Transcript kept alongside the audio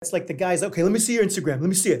It's like the guy's, okay, let me see your Instagram. Let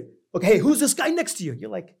me see it. Okay, hey, who's this guy next to you? You're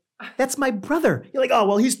like, that's my brother. You're like, oh,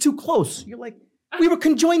 well, he's too close. You're like, we were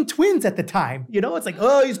conjoined twins at the time. You know, it's like,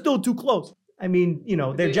 oh, he's still too close. I mean, you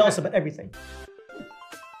know, they're jealous about everything.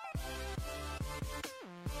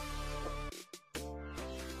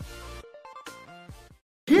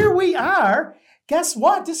 Here we are. Guess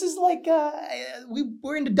what? This is like,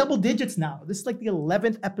 we're into double digits now. This is like the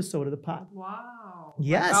 11th episode of the pod. Wow.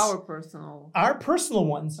 Yes. Like our personal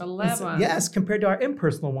ones. 11. Yes, compared to our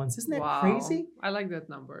impersonal ones. Isn't that crazy? I like that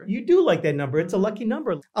number. You do like that number. It's a lucky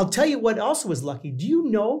number. I'll tell you what also is lucky. Do you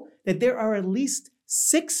know that there are at least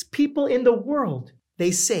 6 people in the world,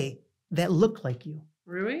 they say, that look like you?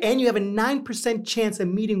 Really? And you have a 9% chance of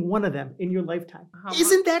meeting one of them in your lifetime.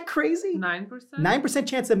 Isn't that crazy? 9%? 9%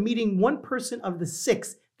 chance of meeting one person of the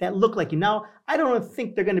 6 that look like you. Now, I don't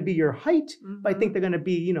think they're going to be your height, but I think they're going to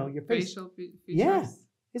be, you know, your face. Facial features. Yeah.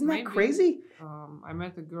 Isn't that crazy? I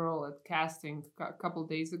met a girl at casting a couple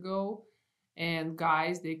days ago, and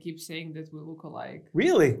guys, they keep saying that we look alike.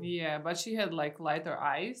 Really? Yeah, but she had like lighter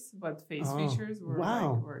eyes, but face features were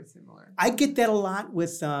like very similar. I get that a lot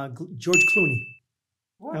with George Clooney.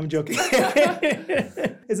 What? I'm joking.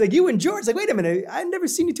 It's like you and George. Like, wait a minute. I've never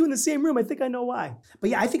seen you two in the same room. I think I know why.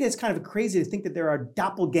 But yeah, I think it's kind of crazy to think that there are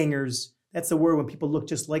doppelgangers. That's the word when people look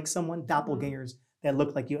just like someone. Doppelgangers that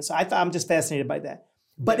look like you. So I'm just fascinated by that.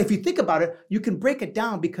 But if you think about it, you can break it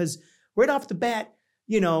down because right off the bat,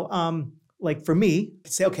 you know, like for me,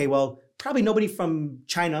 say, okay, well, probably nobody from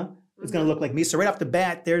China is going to look like me. So right off the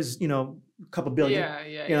bat, there's, you know, a couple billion.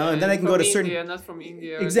 Yeah. You know, and then I can go to India, not from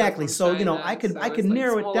India. Exactly. From so, China, you know, I could like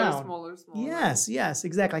narrow smaller, it down. Smaller. Yes,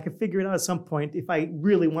 exactly. I could figure it out at some point if I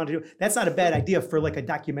really wanted to. That's not a bad idea for like a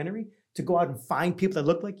documentary to go out and find people that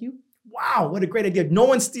look like you. Wow, what a great idea. No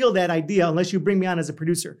one steal that idea unless you bring me on as a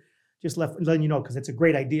producer. Just letting you know, because it's a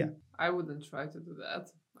great idea. I wouldn't try to do that.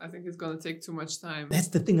 I think it's going to take too much time. That's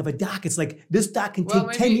the thing of a doc. It's like this doc can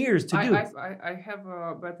take 10 years to do. I have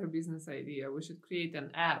a better business idea. We should create an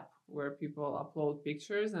app where people upload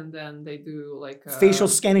pictures and then they do like facial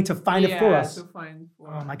scanning to find it for us.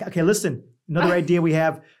 Oh my God. Okay, listen. Another idea we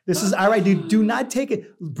have. This is our idea. Do not take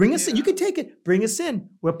it. Bring us in. You can take it. Bring us in.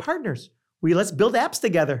 We're partners. Let's build apps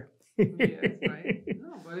together. Yes, right.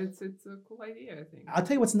 No, but it's a cool idea, I think. I'll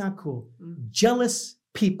tell you what's not cool. Jealous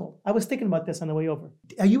people. I was thinking about this on the way over.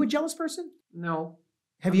 Are you a jealous person? No.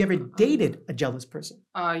 Have you ever dated a jealous person?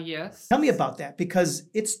 Yes. Tell me about that, because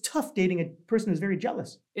it's tough dating a person who's very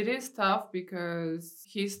jealous. It is tough because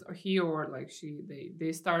he or like she,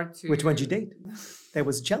 they start to... Which one did you date? That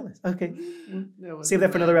was jealous. Okay. That Save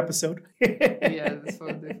that for another episode. Yeah, that's for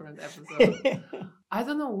a different episode. I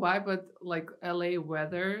don't know why, but like LA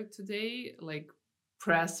weather today, like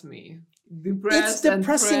pressed me. It's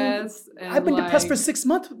depressing. I've been depressed for 6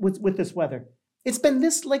 months with this weather. It's been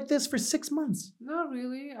like this for 6 months. Not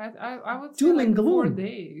really. I would say doom like and gloom. 4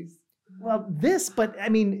 days. Well, but I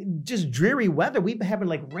mean, just dreary weather. We've been having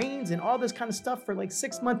like rains and all this kind of stuff for like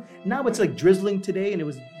 6 months. Now it's like drizzling today, and it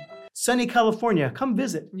was sunny California. Come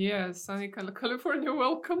visit. Yeah, sunny California.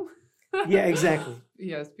 Welcome. Yeah, exactly.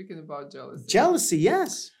 Yeah, speaking about jealousy. Jealousy,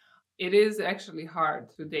 yes. It is actually hard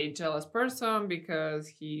to date jealous person because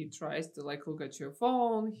he tries to like look at your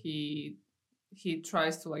phone. He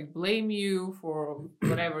tries to like blame you for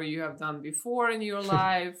whatever you have done before in your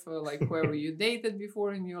life, or like whoever you dated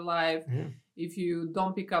before in your life. Yeah. If you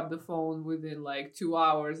don't pick up the phone within like 2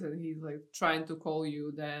 hours and he's like trying to call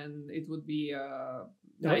you, then it would be a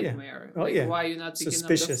nightmare. Why are you not picking up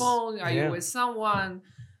the phone? Are you with someone?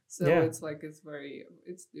 So it's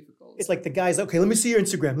difficult. It's like the guy's, okay, let me see your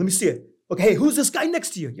Instagram. Let me see it. Okay, hey, who's this guy next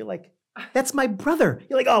to you? You're like, that's my brother.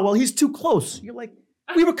 You're like, oh, well, he's too close. You're like,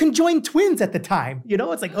 we were conjoined twins at the time. You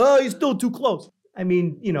know, it's like, oh, he's still too close. I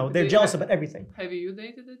mean, you know, they're jealous about everything. Have you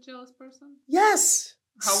dated a jealous person? Yes.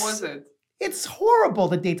 How was it? It's horrible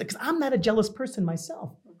to date, because I'm not a jealous person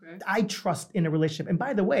myself. Okay. I trust in a relationship. And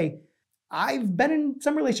by the way, I've been in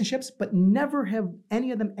some relationships, but never have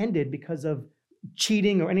any of them ended because of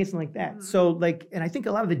cheating or anything like that. Mm-hmm. So like, and I think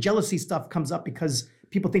a lot of the jealousy stuff comes up because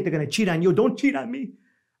people think they're going to cheat on you. Don't cheat on me.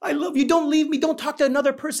 I love you. Don't leave me. Don't talk to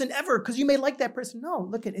another person ever because you may like that person. No,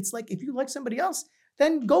 look, it's like if you like somebody else,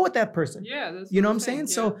 then go with that person. Yeah, that's you know what I'm saying?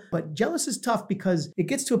 Yeah. So, but jealous is tough because it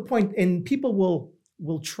gets to a point and people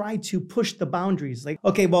will try to push the boundaries. Like,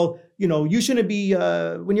 okay, well, you know, you shouldn't be,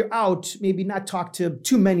 when you're out, maybe not talk to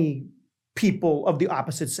too many people of the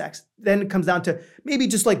opposite sex. Then it comes down to maybe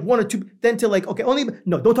just like 1 or 2, then to like, okay,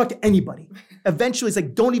 don't talk to anybody. Eventually it's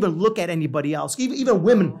like, don't even look at anybody else. Even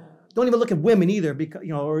women, don't even look at women either, because,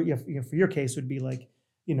 you know, or for your case would be like,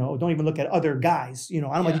 you know, don't even look at other guys. You know,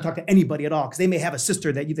 I don't want you to talk to anybody at all because they may have a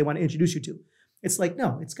sister that they want to introduce you to. It's like,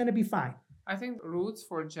 no, it's going to be fine. I think roots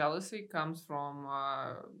for jealousy comes from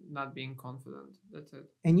not being confident. That's it.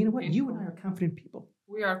 And you know what? You and I are confident people.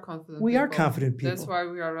 We are confident We people. are confident people. That's why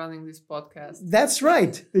we are running this podcast. That's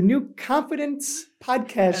right. The new Confidence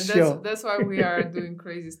podcast And show. that's why we are doing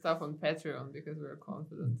crazy stuff on Patreon, because we're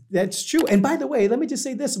confident. That's true. And by the way, let me just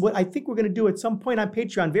say this. What I think we're going to do at some point on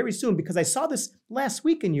Patreon very soon, because I saw this last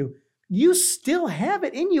week in you. You still have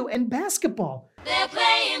it in you in basketball. They're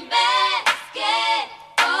playing basketball.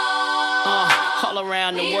 All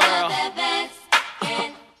around the world.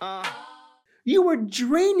 You were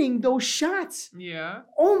draining those shots. Yeah.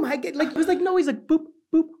 Oh my God. Like, it was like, no, he's like, boop,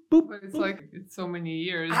 boop, boop. But it's boop. like, it's so many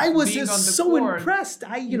years. I was being just on the so court, impressed.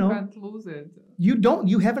 You can't lose it.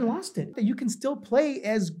 You haven't lost it. You can still play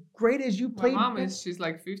as great as you My played. mom she's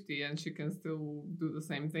like 50 and she can still do the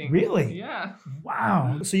same thing. Really? Yeah.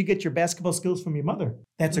 Wow. So you get your basketball skills from your mother.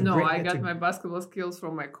 That's a No, great. I got my basketball skills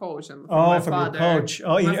from my coach and from Oh, my from father. your coach.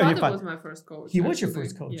 Oh, my your father father was my first coach. He was your actually.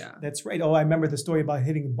 first coach. Yeah. That's right. Oh, I remember the story about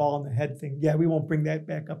hitting the ball in the head thing. Yeah, we won't bring that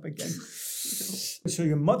back up again. So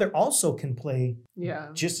your mother also can play Yeah.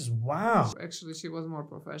 just as wow. Actually, she was more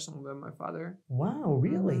professional than my father. Wow,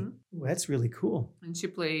 really? Mhm. Well, that's really cool. And she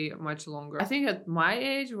played much longer. I think at my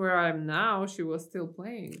age, where I'm now, she was still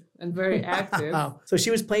playing and very active. Wow. So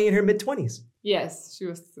she was playing in her mid-20s. Yes, she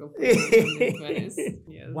was still playing in the 20s.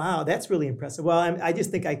 Yes. Wow, that's really impressive. Well, I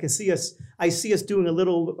just think I see us doing a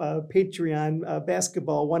little Patreon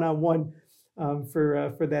basketball one-on-one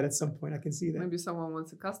for that at some point. I can see that. Maybe someone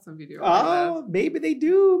wants a custom video. Oh, maybe they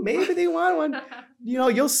do. Maybe they want one.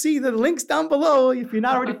 You'll see the links down below if you're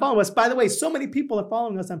not already following us. By the way, so many people are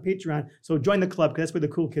following us on Patreon. So join the club because that's where the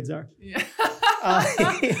cool kids are. Yeah.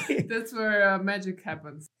 Have That's where magic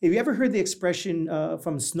happens. you ever heard the expression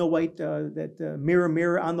from Snow White that mirror,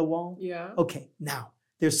 mirror on the wall? Yeah. Okay, now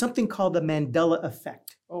there's something called the Mandela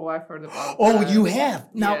effect. Oh, I've heard about Oh, that. you have.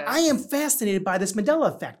 Now, Yes. I am fascinated by this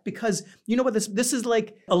Mandela effect because you know what? This is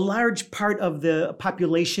like a large part of the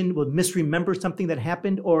population will misremember something that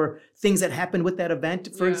happened or things that happened with that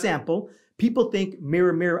event. For Yeah. example, people think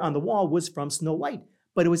mirror, mirror on the wall was from Snow White,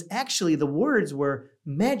 but it was actually the words were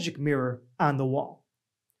magic mirror on the wall.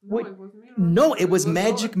 No, Wait, it was mirror. No, it was yours.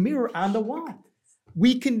 magic mirror on the wall.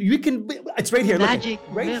 You can, it's right here. Look, Magic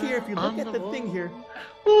right mirror here. If you look on at the the thing wall. here,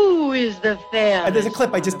 Who is the fair? there's a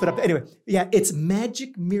clip I just put up. Anyway, yeah, it's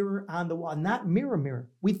magic mirror on the wall, not mirror, mirror.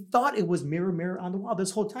 We thought it was mirror, mirror on the wall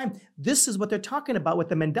this whole time. This is what they're talking about with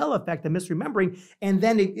the Mandela effect, the misremembering. And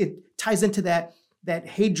then it ties into that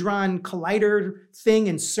Hadron Collider thing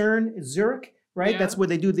in CERN, Zurich, right? Yeah. That's where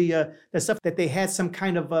they do the stuff that they had some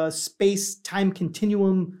kind of space-time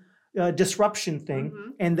continuum disruption thing.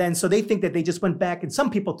 Mhm. And then, so they think that they just went back, and some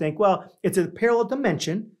people think, well, it's a parallel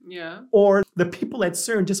dimension, Yeah. or the people at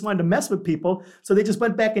CERN just wanted to mess with people. So they just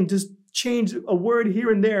went back and just changed a word here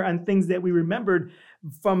and there on things that we remembered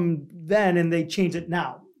from then, and they changed it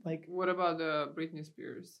now. Like, What about Britney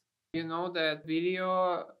Spears? You know that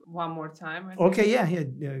video One More Time? I think? okay, yeah.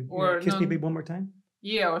 Or Kiss Me no- Baby One More Time.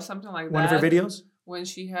 Yeah, or something like One that. of her videos. When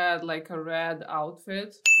she had like a red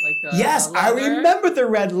outfit. Like Yes, I leather. remember the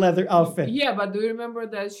red leather outfit. Yeah, but do you remember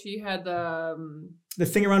that she had The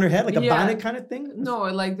thing around her head, like a Yeah. bonnet kind of thing. no,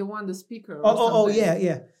 like the speaker. or Oh, something.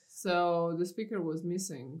 yeah. So the speaker was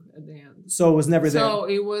missing at the end. So it was never there. So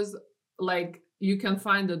it was like you can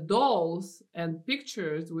find the dolls and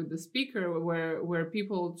pictures with the speaker where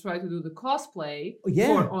people try to do the cosplay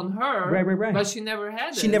Yeah. on her. Right. But she never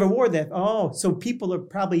had it. She never wore that. Oh, so people are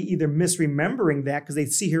probably either misremembering that because they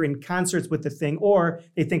see her in concerts with the thing, or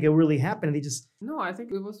they think it really happened and they just. No, I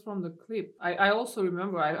think it was from the clip. I also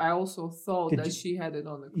remember. I also thought Could that you- she had it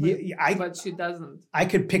on the clip, Yeah, but she doesn't. I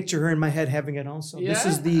could picture her in my head having it also. This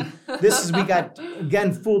is Yeah? we got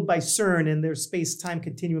again fooled by CERN and their space-time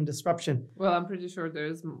continuum disruption. Well, I'm pretty sure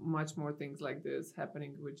there's much more things like this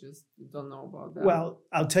happening. We just don't know about that. Well,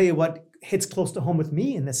 I'll tell you what hits close to home with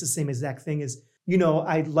me, and that's the same exact thing is,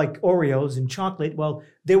 I like Oreos and chocolate. Well,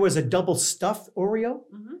 there was a double stuffed Oreo.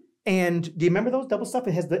 Mhm. And do you remember those double stuffed?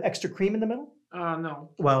 It has the extra cream in the middle. No.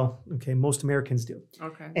 Well, okay, most Americans do.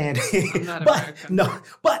 Okay. And I'm not but American. no,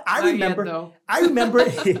 but I Not yet, remember though. I remember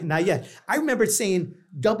not yet. I remember saying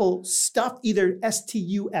double stuffed, either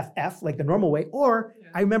STUFF like the normal way, or Yeah.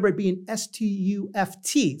 I remember it being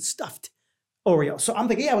STUFT, stuffed Oreo. So I'm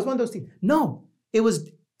thinking, yeah, it was one of those things. No, it was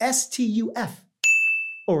STUF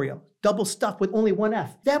Oreo, double stuffed with only one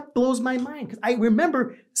F. That blows my mind because I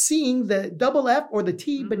remember seeing the double F or the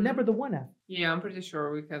T, but Mhm. never the one F. Yeah, I'm pretty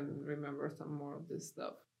sure we can remember some more of this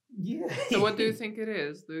stuff. Yeah. So what do you think it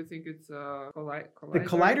is? Do you think it's a collider? The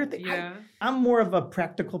collider thing? Yeah. I'm more of a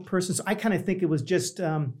practical person, so I kind of think it was just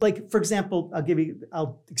like, for example,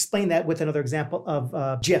 I'll explain that with another example of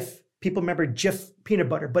Jif. People remember Jif peanut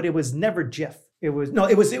butter, but it was never Jif. It was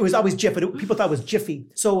always Jif, but people thought it was Jiffy.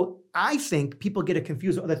 So I think people get it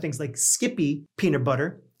confused with other things like Skippy peanut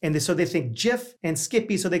butter. And so they think Jif and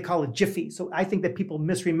Skippy, so they call it Jiffy. So I think that people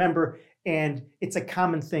misremember, and it's a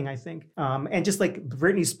common thing, I think. And just like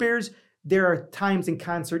Britney Spears, there are times in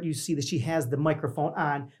concert you see that she has the microphone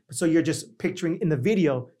on. So you're just picturing in the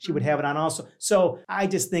video, she would have it on also. So I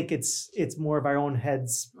just think it's more of our own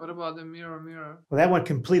heads. What about the mirror? Well, that one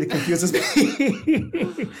completely confuses me.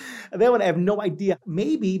 That one I have no idea.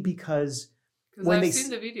 Maybe because Because I've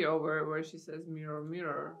seen the video where she says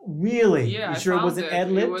mirror. Really? Yeah, You sure it wasn't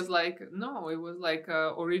ad-libbed? It was like, no, it was like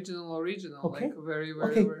original. Okay. Like very,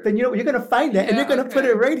 Okay, very. then you're going to find that, and you're going to put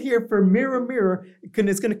it right here for mirror.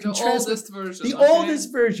 It's going to contrast. The oldest version. The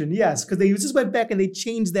oldest version, yes, because they just went back and they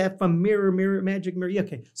changed that from mirror, magic mirror.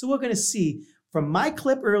 Okay, so we're going to see from my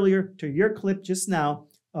clip earlier to your clip just now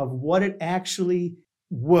of what it actually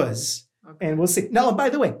was. Okay. And we'll see. Now, by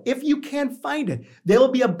the way, if you can't find it, there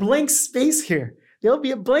will be a blank space here. There will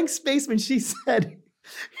be a blank space when she said,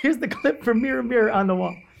 here's the clip from mirror on the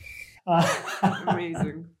wall.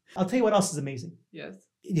 Amazing. I'll tell you what else is amazing. Yes.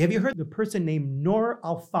 Have you heard the person named Noor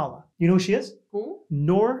Alfallah? You know who she is? Who?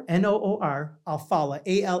 Noor, Noor, Alfallah,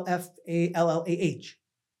 Alfallah.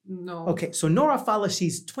 No. Okay, so Noor Alfallah,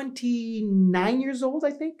 she's 29 years old,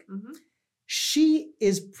 I think. Mm-hmm. She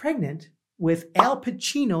is pregnant with Al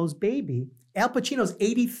Pacino's baby. Al Pacino's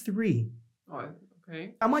 83. Oh,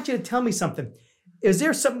 okay. I want you to tell me something. Is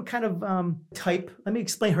there some kind of type? Let me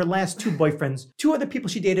explain her last two boyfriends. Two other people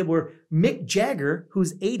she dated were Mick Jagger,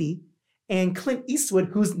 who's 80, and Clint Eastwood,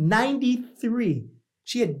 who's 93.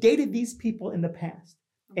 She had dated these people in the past.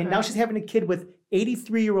 And now she's having a kid with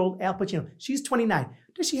 83-year-old Al Pacino. She's 29.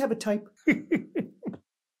 Does she have a type?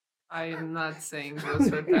 I am not saying what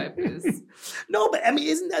her type is. No, but I mean,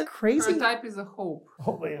 isn't that crazy? Her type is a hope.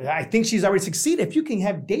 I think she's already succeeded. If you can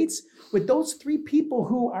have dates with those three people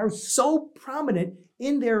who are so prominent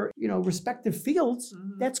in their, respective fields,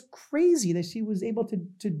 that's crazy that she was able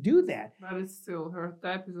to do that. But it's still, her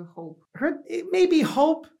type is a hope. It may be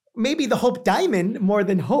hope, maybe the Hope Diamond more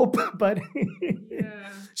than hope, but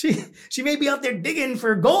Yeah. she may be out there digging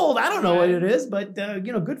for gold. I don't know what it is, but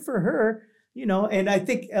good for her. And I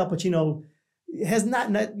think Al Pacino has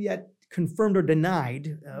not yet confirmed or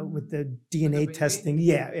denied with the DNA testing.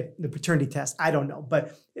 Yeah, the paternity test. I don't know,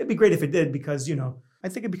 but it'd be great if it did because, I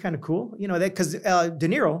think it'd be kind of cool. That because De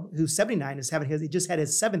Niro, who's 79, he just had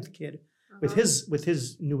his seventh kid with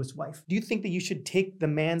his newest wife. Do you think that you should take the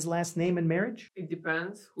man's last name in marriage? It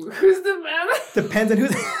depends. Who's the man? Depends on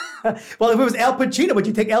who's. Well, if it was Al Pacino, would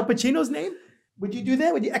you take Al Pacino's name? Would you do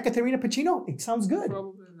that? Would you Ekaterina Pacino? It sounds good.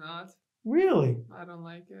 Probably not. Really? I don't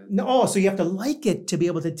like it. No, so you have to like it to be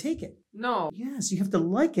able to take it. No. Yes, you have to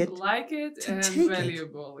like it. Like it to and take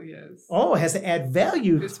valuable, yes. Oh, it has to add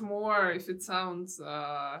value. If it sounds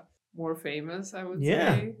more famous, I would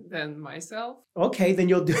say, than myself. Okay, then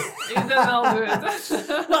you'll do it. Then I'll do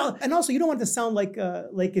it. Well, and also you don't want it to sound like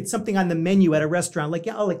it's something on the menu at a restaurant, like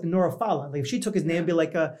like the Nora Fala. Like if she took his name, it'd be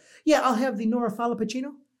like, I'll have the Nora Fala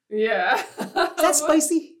Pacino. Yeah. Is that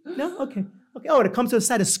spicy? No? Okay. Okay. Oh, it comes to a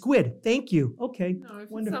side of squid. Thank you. Okay. No,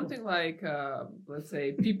 if Wonderful. it's something like, let's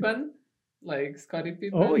say, Pippen, like Scottie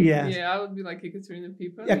Pippen. Oh, yeah. Yeah, I would be like Ekaterina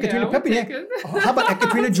Pippen. Yeah, Ekaterina Pippen. Take Yeah. it. Oh, how about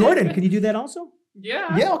Ekaterina Jordan? Can you do that also?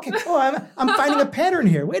 Yeah. Yeah. Okay. Oh, I'm finding a pattern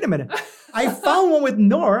here. Wait a minute. I found one with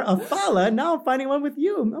Nora Alfallah. Now I'm finding one with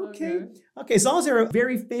you. Okay. Okay. As long as they're a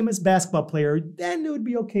very famous basketball player, then it would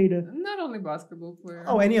be okay to. Not only basketball player.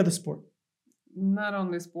 Oh, any other sport. Not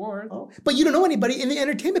only sport. Oh, but you don't know anybody in the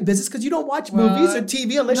entertainment business because you don't watch movies or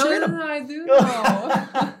TV unless you're in them. No, I do know.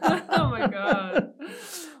 Oh my God.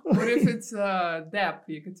 What if it's Depp,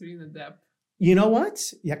 Ekaterina Depp? You know what?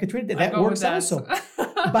 Ekaterina, that works also.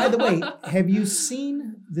 By the way, have you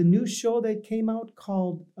seen the new show that came out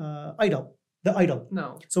called Idol? The Idol.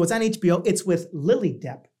 No. So it's on HBO. It's with Lily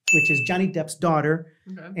Depp, which is Johnny Depp's daughter,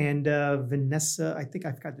 and Vanessa. I think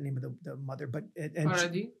I forgot the name of the mother, but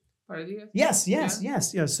Yes.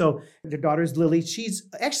 So their daughter's Lily. She's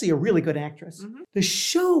actually a really good actress. The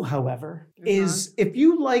show, however, is if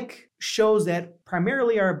you like shows that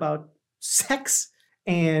primarily are about sex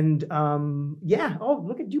and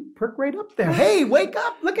look at you perk right up there. Hey, wake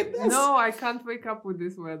up. Look at this. No, I can't wake up with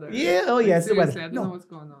this weather. Yeah, oh yeah, it's the weather. I don't know what's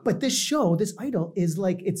going on. But this show, this Idol, is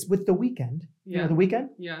like it's with The Weeknd. Yeah. You know The Weeknd?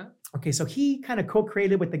 Yeah. Okay, so he kind of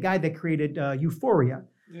co-created with the guy that created Euphoria.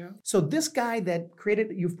 Yeah. So this guy that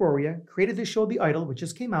created Euphoria, created the show The Idol, which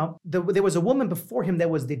just came out. There was a woman before him that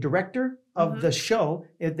was the director of the show.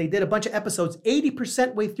 They did a bunch of episodes.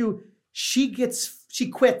 80% way through, she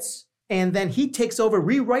quits. And then he takes over,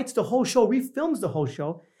 rewrites the whole show, refilms the whole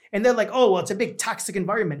show. And they're like, oh, well, it's a big toxic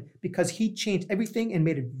environment because he changed everything and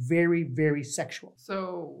made it very, very sexual.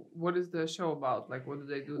 So what is the show about? Like, what do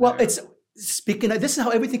they do Well, there? speaking of, this is how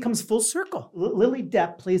everything comes full circle. Lily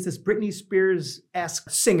Depp plays this Britney Spears-esque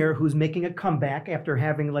singer who's making a comeback after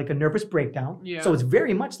having like a nervous breakdown. Yeah. So it's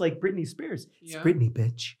very much like Britney Spears. It's Yeah. Britney,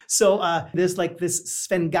 bitch. So there's like this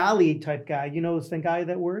Svengali type guy. You know Svengali,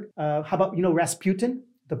 that word? How about, Rasputin?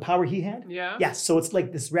 The power he had? Yeah. Yes, so it's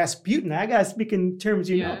like this Rasputin. I gotta speak in terms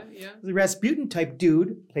you know. Yeah. The Rasputin type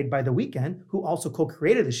dude, played by The Weeknd, who also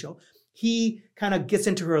co-created the show. He kind of gets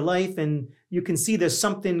into her life, and you can see there's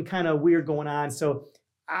something kind of weird going on. So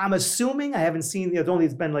I'm assuming, I haven't seen,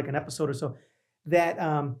 it's been like an episode or so, that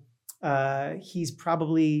he's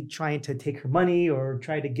probably trying to take her money or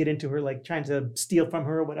try to get into her, like trying to steal from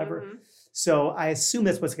her or whatever. Mhm. So I assume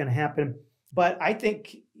that's what's going to happen. But I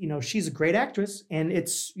think, she's a great actress, and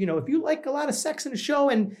it's, if you like a lot of sex in the show,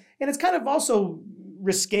 and it's kind of also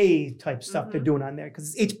risque type stuff they're doing on there,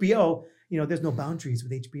 because it's HBO, there's no boundaries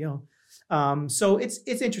with HBO. So it's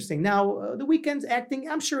interesting. Now, The Weeknd's acting,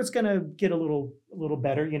 I'm sure it's gonna get a little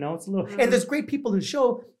better, it's a little, and there's great people in the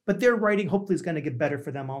show, but their writing hopefully is gonna get better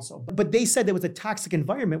for them also. But they said there was a toxic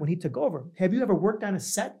environment when he took over. Have you ever worked on a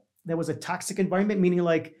set that was a toxic environment, meaning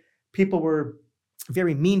like people were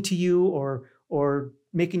very mean to you or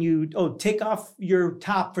making you, take off your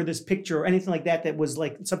top for this picture or anything like that was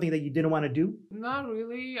like something that you didn't want to do? Not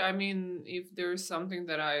really. I mean, if there's something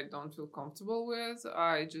that I don't feel comfortable with,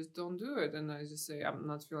 I just don't do it. And I just say, I'm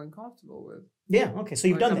not feeling comfortable with. Yeah, okay, so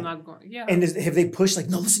you've done I'm that. not going, yeah. And have they pushed like,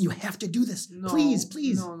 no, listen, you have to do this. No, Please.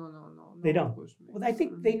 No. They don't. Push me. Well, I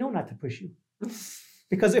think they know not to push you.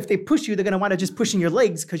 Because if they push you, they're going to want to just push in your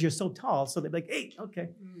legs because you're so tall. So they're like, hey, okay.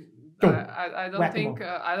 I don't Whack-a-mole.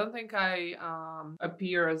 think I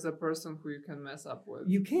appear as a person who you can mess up with.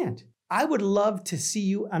 You can't. I would love to see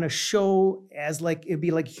you on a show as like, it'd be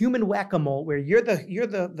like human whack-a-mole, where you're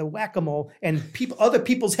the whack-a-mole and other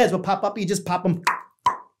people's heads will pop up. You just pop them.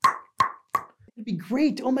 It'd be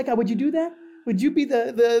great. Oh my God, would you do that? Would you be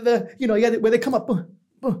the where they come up,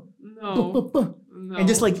 No. and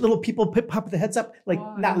just like little people pop their heads up, like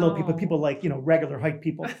Oh, not little people, no. people like, regular height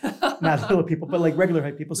people, not little people, but like regular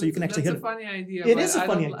height people. So you can actually hit That's a them. funny idea. It but is a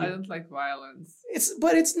funny idea. I don't like violence.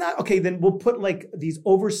 But it's not, okay, then we'll put like these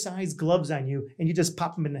oversized gloves on you and you just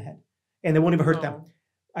pop them in the head and they won't even hurt them. No.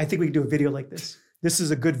 I think we can do a video like this. This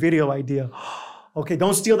is a good video idea. Okay,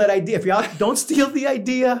 don't steal that idea. If you're out, don't steal the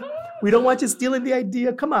idea. We don't want you stealing the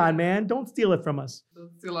idea. Come on, man. Don't steal it from us. Don't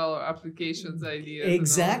steal our applications ideas. and all that.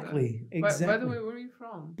 Exactly. By the way, where are you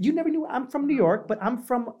from? You never knew. I'm from New York, but I'm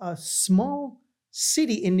from a small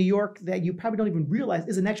city in New York that you probably don't even realize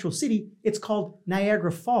is an actual city. It's called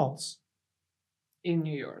Niagara Falls. In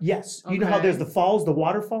New York. Yes. You know how Okay. there's the falls, the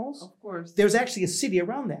waterfalls? Of course. There's actually a city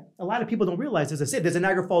around that. A lot of people don't realize, as I said, there's a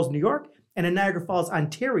Niagara Falls, New York, and a Niagara Falls,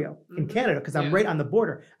 Ontario in Canada, because I'm Yeah. right on the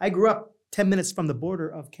border. I grew up 10 minutes from the border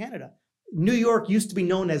of Canada. New York used to be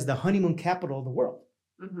known as the honeymoon capital of the world.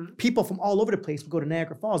 Mhm. People from all over the place would go to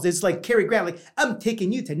Niagara Falls. It's like Cary Grant, like, I'm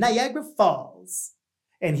taking you to Niagara Falls.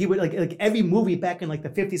 And he would like every movie back in like the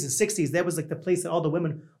 50s and 60s, that was like the place that all the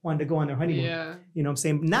women wanted to go on their honeymoon. Yeah. You know what I'm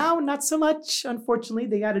saying? Now, not so much, unfortunately.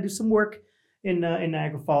 They got to do some work in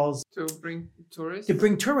Niagara Falls To bring tourists. to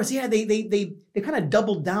bring tourists. Yeah, they kind of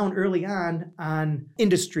doubled down early on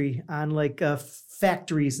industry, on like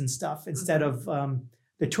factories and stuff instead of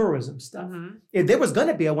the tourism stuff. Mhm. There was going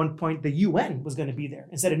to be at one point, the UN was going to be there.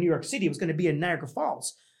 Instead of New York City, it was going to be in Niagara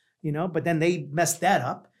Falls, but then they messed that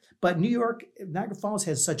up. But Niagara Falls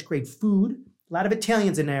has such great food. A lot of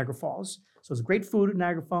Italians in Niagara Falls. So it's great food in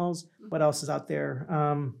Niagara Falls. What else is out there?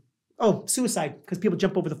 Suicide, because people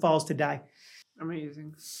jump over the falls to die.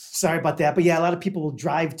 Amazing. Sorry about that. But yeah, a lot of people will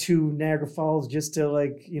drive to Niagara Falls just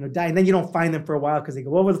to die. And then you don't find them for a while because they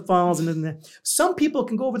go over the falls. And then some people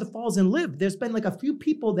can go over the falls and live. There's been like a few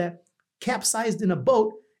people that capsized in a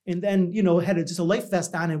boat and then, had just a life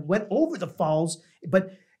vest on and went over the falls.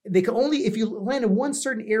 But they can only, if you land in one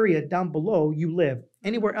certain area down below, you live.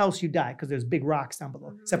 Anywhere else, you die because there's big rocks down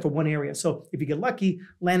below, except for one area. So if you get lucky,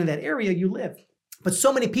 land in that area, you live. But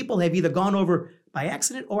so many people have either gone over by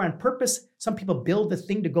accident or on purpose. Some people build the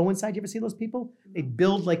thing to go inside. You ever see those people? They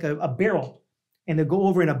build like a barrel and they go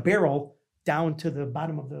over in a barrel down to the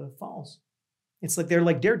bottom of the falls. It's like they're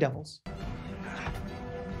like daredevils.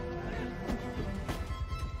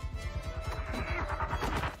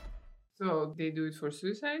 So they do it for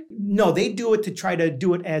suicide? No, they do it to try to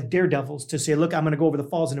do it as daredevils to say, look, I'm going to go over the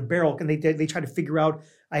falls in a barrel. And they try to figure out,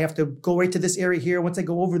 I have to go right to this area here. Once I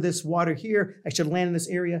go over this water here, I should land in this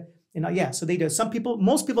area. And yeah, so they do.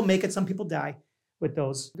 Most people make it. Some people die with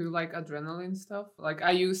those. Do you like adrenaline stuff? Like,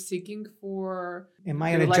 are you seeking for... Am I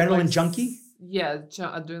an adrenaline junkie? Yeah,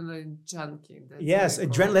 adrenaline junkie. Yes,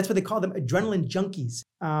 adrenaline. That's what they call them, adrenaline junkies.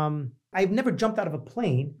 I've never jumped out of a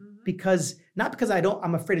plane because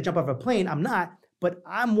I'm afraid to jump out of a plane. I'm not, but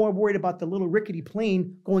I'm more worried about the little rickety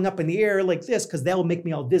plane going up in the air like this because that will make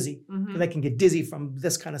me all dizzy because I can get dizzy from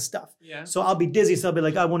this kind of stuff. Yeah. So I'll be dizzy. So I'll be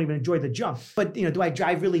like, I won't even enjoy the jump. But do I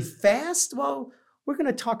drive really fast? Well, we're going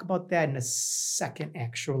to talk about that in a second,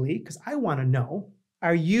 actually, because I want to know,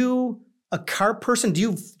 are you a car person? Do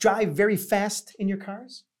you drive very fast in your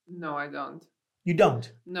cars? No, I don't. You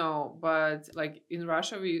don't? No, but like in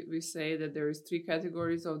Russia, we say that there is 3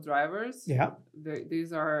 categories of drivers. Yeah.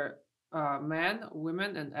 These are men,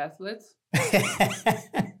 women, and athletes. Did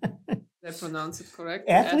I pronounce it correct?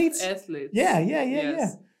 Athletes? Athletes. Yeah.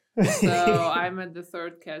 Yes. So I'm at the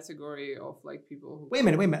 3rd category of like people who... Wait a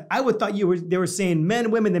minute. I would thought they were saying men,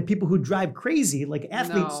 women, and people who drive crazy, like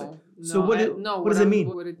athletes. No, so what does it mean?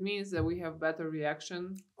 What it means that we have better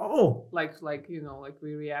reaction. Oh. Like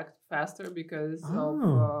we react faster because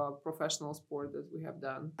of professional sport that we have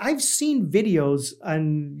done. I've seen videos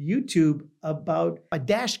on YouTube about a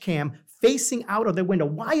dash cam facing out of the window.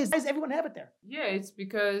 Why does everyone have it there? Yeah, it's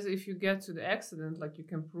because if you get to the accident, like you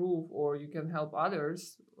can prove or you can help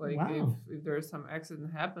others. Like if there's some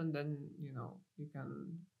accident happen, then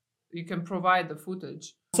you can provide the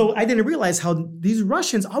footage. So I didn't realize how these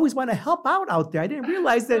Russians always want to help out there. I didn't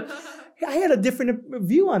realize that. I had a different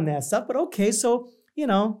view on that stuff, but okay. So,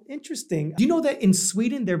 interesting. Do you know that in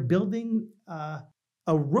Sweden, they're building a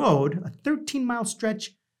road, a 13-mile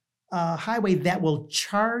stretch highway that will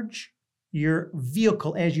charge your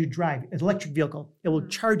vehicle as you drive, an electric vehicle. It will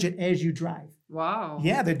charge it as you drive. Wow.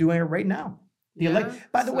 Yeah, they're doing it right now.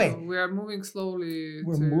 By the way, we are moving slowly.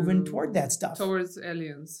 We're moving toward that stuff. Towards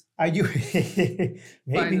aliens. Are you? Maybe.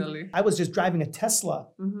 Finally. I was just driving a Tesla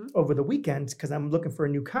over the weekend because I'm looking for a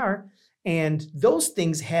new car. And those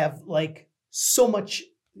things have like so much,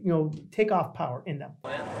 takeoff power in them.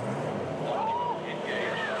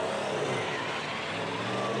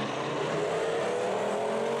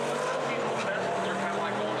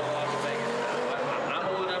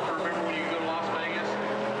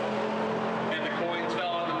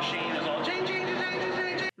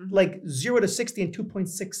 Like 0 to 60 in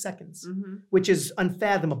 2.6 seconds, which is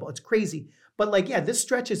unfathomable. It's crazy. But this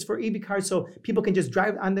stretch is for EV cars, so people can just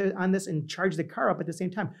drive on this and charge the car up at the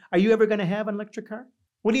same time. Are you ever going to have an electric car?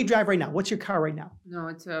 What do you drive right now? What's your car right now? No,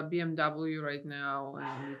 it's a BMW right now,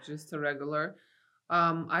 and it's just a regular.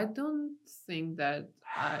 I don't think that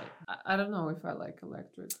I don't know if I like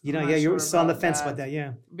electric. You're still on the fence about that,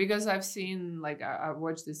 yeah. Because I've seen I've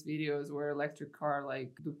watched these videos where electric car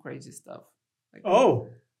do crazy stuff.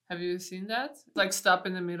 Have you seen that? Stop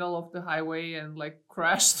in the middle of the highway and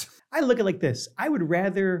crashed. I look at it like this. I would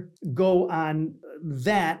rather go on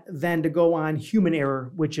that than to go on human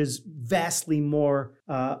error, which is vastly more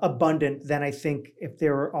abundant than I think if they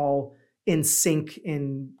were all in sync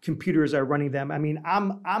and computers are running them. I mean,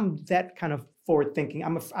 I'm that kind of forward thinking.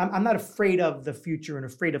 I'm not afraid of the future and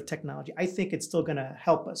afraid of technology. I think it's still going to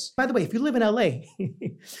help us. By the way, if you live in LA,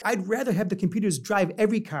 I'd rather have the computers drive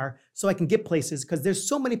every car so I can get places because there's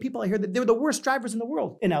so many people out here that they're the worst drivers in the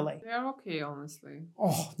world in LA. They're okay, honestly.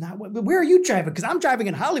 Oh, where are you driving? Because I'm driving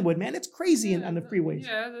in Hollywood, man. It's crazy on the freeways.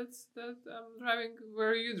 Yeah, that's I'm driving. Where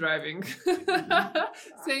are you driving?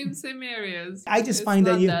 same areas. I just find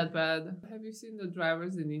that it's not that bad. Have you seen the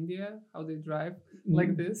drivers in India? How they drive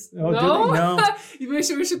like this? Oh, no. We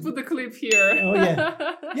should put the clip here. Oh yeah,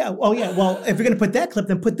 yeah. Oh yeah. Well, if you're gonna put that clip,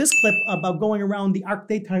 then put this clip about going around the Arc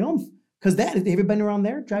de Triomphe. Because have you been around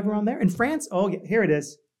there? Drive around there in France? Oh yeah, here it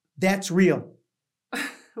is. That's real.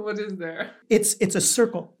 What is there? It's a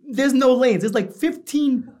circle. There's no lanes. There's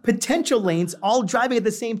 15 potential lanes, all driving at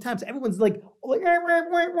the same time. So everyone's so the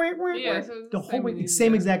whole way,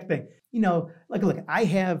 same exact thing. Look. I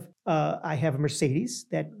have a Mercedes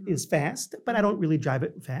that is fast, but I don't really drive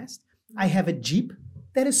it fast. I have a Jeep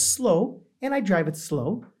that is slow, and I drive it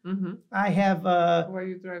slow. Mm-hmm. I have Why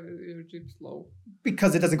you drive your Jeep slow?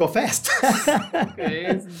 because it doesn't go fast. Okay,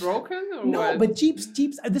 it's broken or No, what? but Jeeps.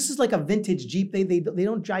 This is like a vintage Jeep. They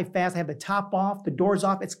don't drive fast. I have the top off, the doors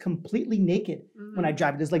off. It's completely naked when I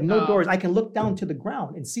drive it. There's like no doors. I can look down to the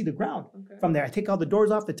ground and see the ground from there. I take all the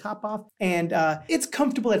doors off, the top off, and it's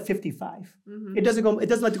comfortable at 55. It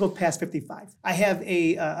doesn't like to go past 55. I have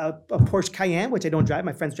a Porsche Cayenne, which I don't drive.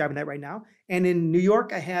 My friend's driving that right now. And in New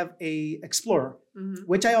York, I have a Explorer,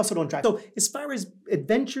 which I also don't drive. So as far as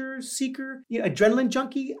adventure seeker, adrenaline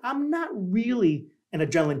junkie, I'm not really an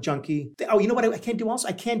adrenaline junkie. Oh, you know what I can't do also?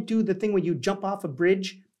 I can't do the thing where you jump off a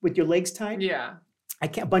bridge with your legs tied. Yeah. I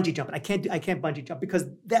can't bungee jump. I can't bungee jump because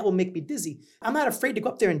that will make me dizzy. I'm not afraid to go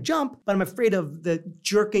up there and jump, but I'm afraid of the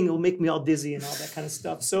jerking will make me all dizzy and all that kind of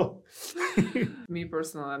stuff. So Me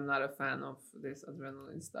personally, I'm not a fan of this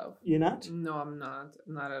adrenaline stuff. You're not? No, I'm not.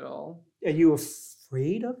 Not at all. Are you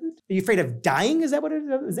afraid of it? Are you afraid of dying? Is that what it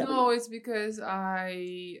is? No, it's because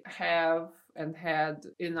I have and had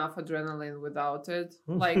enough adrenaline without it.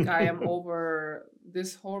 Like I am over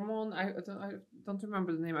this hormone. I don't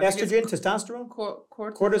remember the name. Estrogen, testosterone,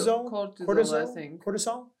 cortisol, I think.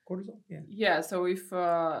 Cortisol. Yeah. Yeah. So if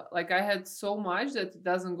like I had so much that it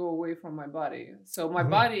doesn't go away from my body. So my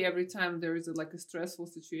body, every time there is a stressful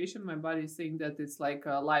situation, my body is saying that it's like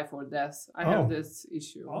life or death. I have this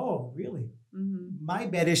issue. Oh, really? My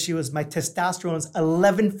bad issue is my testosterone is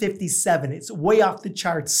 1157. It's way off the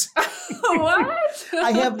charts. What?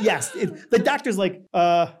 I have, yes. The doctor's like,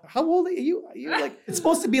 how old are you? You're like, it's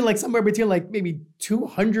supposed to be like somewhere between like maybe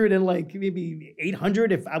 200 and like maybe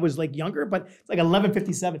 800 if I was like younger, but it's like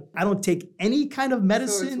 1157. I don't take any kind of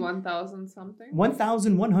medicine. So it's 1,000 something?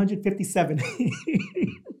 1,157.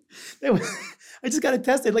 I just got to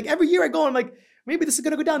test it. Like every year I go, I'm like, maybe this is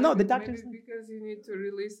going to go down. No, the doctor's. Maybe because you need to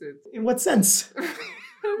release it. In what sense? In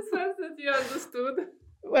the sense that you understood.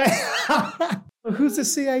 Who's to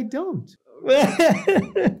say I don't?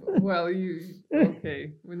 Well,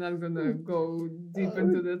 okay. We're not gonna go deep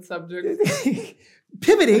into that subject.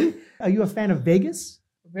 Pivoting. Are you a fan of Vegas?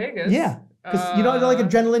 Vegas? Yeah. Because you don't like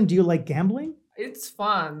adrenaline. Do you like gambling? It's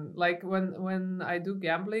fun. Like when I do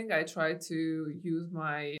gambling, I try to use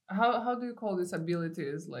my how do you call these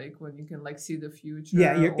abilities? Like when you can like see the future.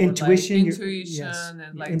 Yeah, your intuition,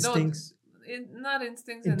 and like instincts. Not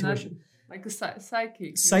instincts, Intuition. and not like a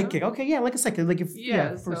psychic. Psychic. Okay, yeah, like a psychic. Like if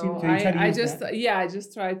I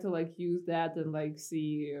just try to like use that and like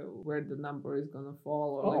see where the number is gonna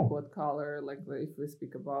fall or like what color. Like if we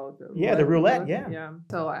speak about the roulette. Yeah.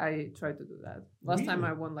 So I try to do that. Last time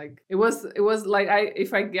I won like it was like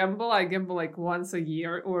if I gamble like once a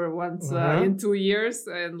year or once in 2 years.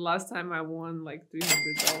 And last time I won like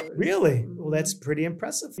 $300. Really? Well, that's pretty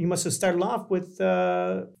impressive. You must have started off with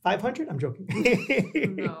 500. I'm joking.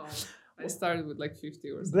 No. I started with like 50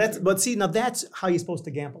 or something. But see, now that's how you're supposed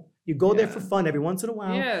to gamble. You go there for fun every once in a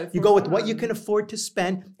while. Yeah, you go with what you can afford to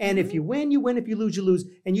spend. And if you win, you win. If you lose, you lose.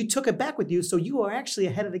 And you took it back with you. So you are actually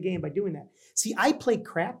ahead of the game by doing that. See, I play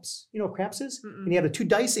craps. You know what craps is? And you have the 2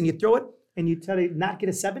 dice and you throw it and you try to not get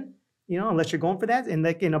a 7, unless you're going for that. And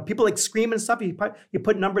like, people like scream and stuff. You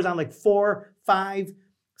put numbers on like 4, 5,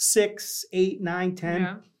 6, 8, 9, 10.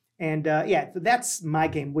 Yeah. And so that's my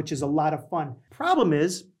game, which is a lot of fun. Problem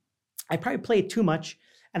is, I probably play it too much,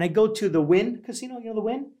 and I go to the Wynn Casino. You know the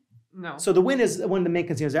Wynn? No. So the Wynn is one of the main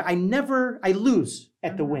casinos there. I lose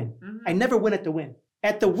at the Wynn. I never win at the Wynn.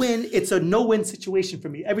 At the Wynn, it's a no-win situation for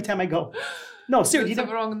me every time I go. No, seriously. It's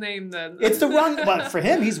the wrong name then. It's the wrong, but for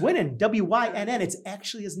him, he's winning. W-Y-N-N. It's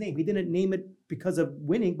actually his name. He didn't name it because of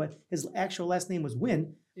winning, but his actual last name was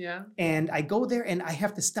Wynn. Yeah. And I go there, and I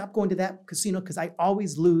have to stop going to that casino because I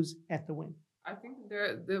always lose at the Wynn. I think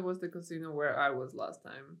there was the casino where I was last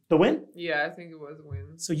time. The Wynn? Yeah, I think it was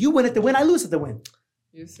Wynn. So you win at the Wynn, I lose at the Wynn.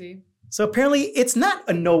 You see? So apparently it's not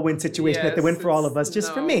a no-win situation at the Wynn for all of us,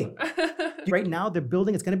 just for me. No. Right now they're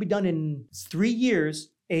building, it's going to be done in 3 years,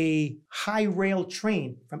 a high rail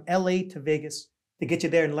train from LA to Vegas to get you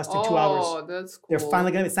there in less than 2 hours. Oh, that's cool. They're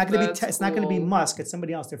finally going to, it's not going to be, That's it's not going to be cool. Musk, it's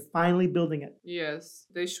somebody else. They're finally building it. Yes,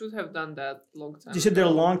 they should have done that long time They should have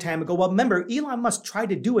done it a long time ago. Well, remember, Elon Musk tried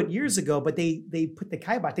to do it years ago, but they put the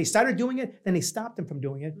kibosh. They started doing it, then they stopped him from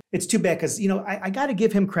doing it. It's too bad because, I got to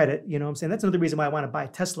give him credit. You know what I'm saying? That's another reason why I want to buy a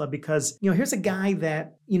Tesla because, here's a guy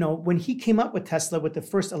that, when he came up with Tesla with the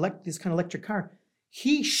first this kind of electric car,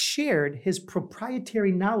 he shared his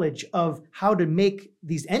proprietary knowledge of how to make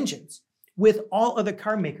these engines with all other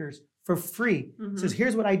car makers for free. Says,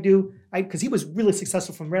 here's what I do. Because he was really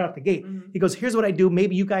successful from right out the gate. He goes, here's what I do.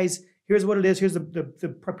 Maybe you guys, here's what it is. Here's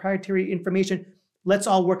the proprietary information. Let's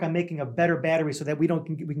all work on making a better battery so that we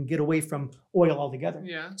can get away from oil altogether.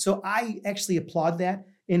 Yeah. So I actually applaud that.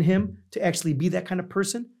 in him to actually be that kind of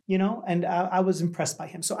person, you know, and I was impressed by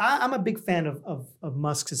him. So I'm a big fan of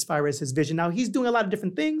Musk as far as his vision. Now he's doing a lot of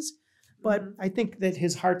different things, but I think that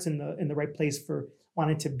his heart's in the right place for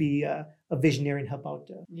wanting to be a visionary and help out.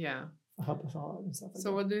 Help us all and stuff like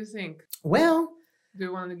that. What do you think? Well, do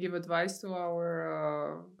you want to give advice to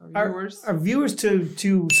our viewers? Our viewers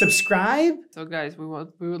to subscribe. So, guys, we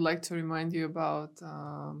would like to remind you about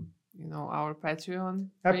our Patreon.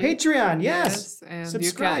 Our Patreon, yes. And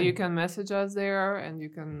subscribe. you can message us there, and you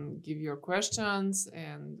can give your questions,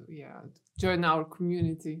 and join our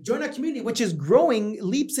community. Join our community, which is growing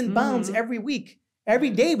leaps and bounds every week.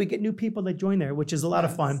 Every day we get new people that join there, which is a lot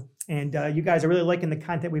of fun. And you guys are really liking the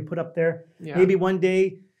content we put up there. Yeah. Maybe one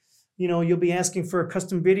day, you'll be asking for a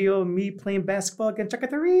custom video of me playing basketball against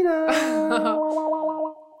Chacatarina.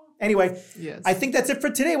 Anyway, I think that's it for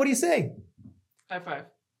today. What do you say? High five.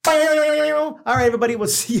 All right, everybody. We'll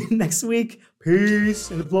see you next week. Peace.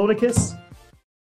 And blow and a kiss.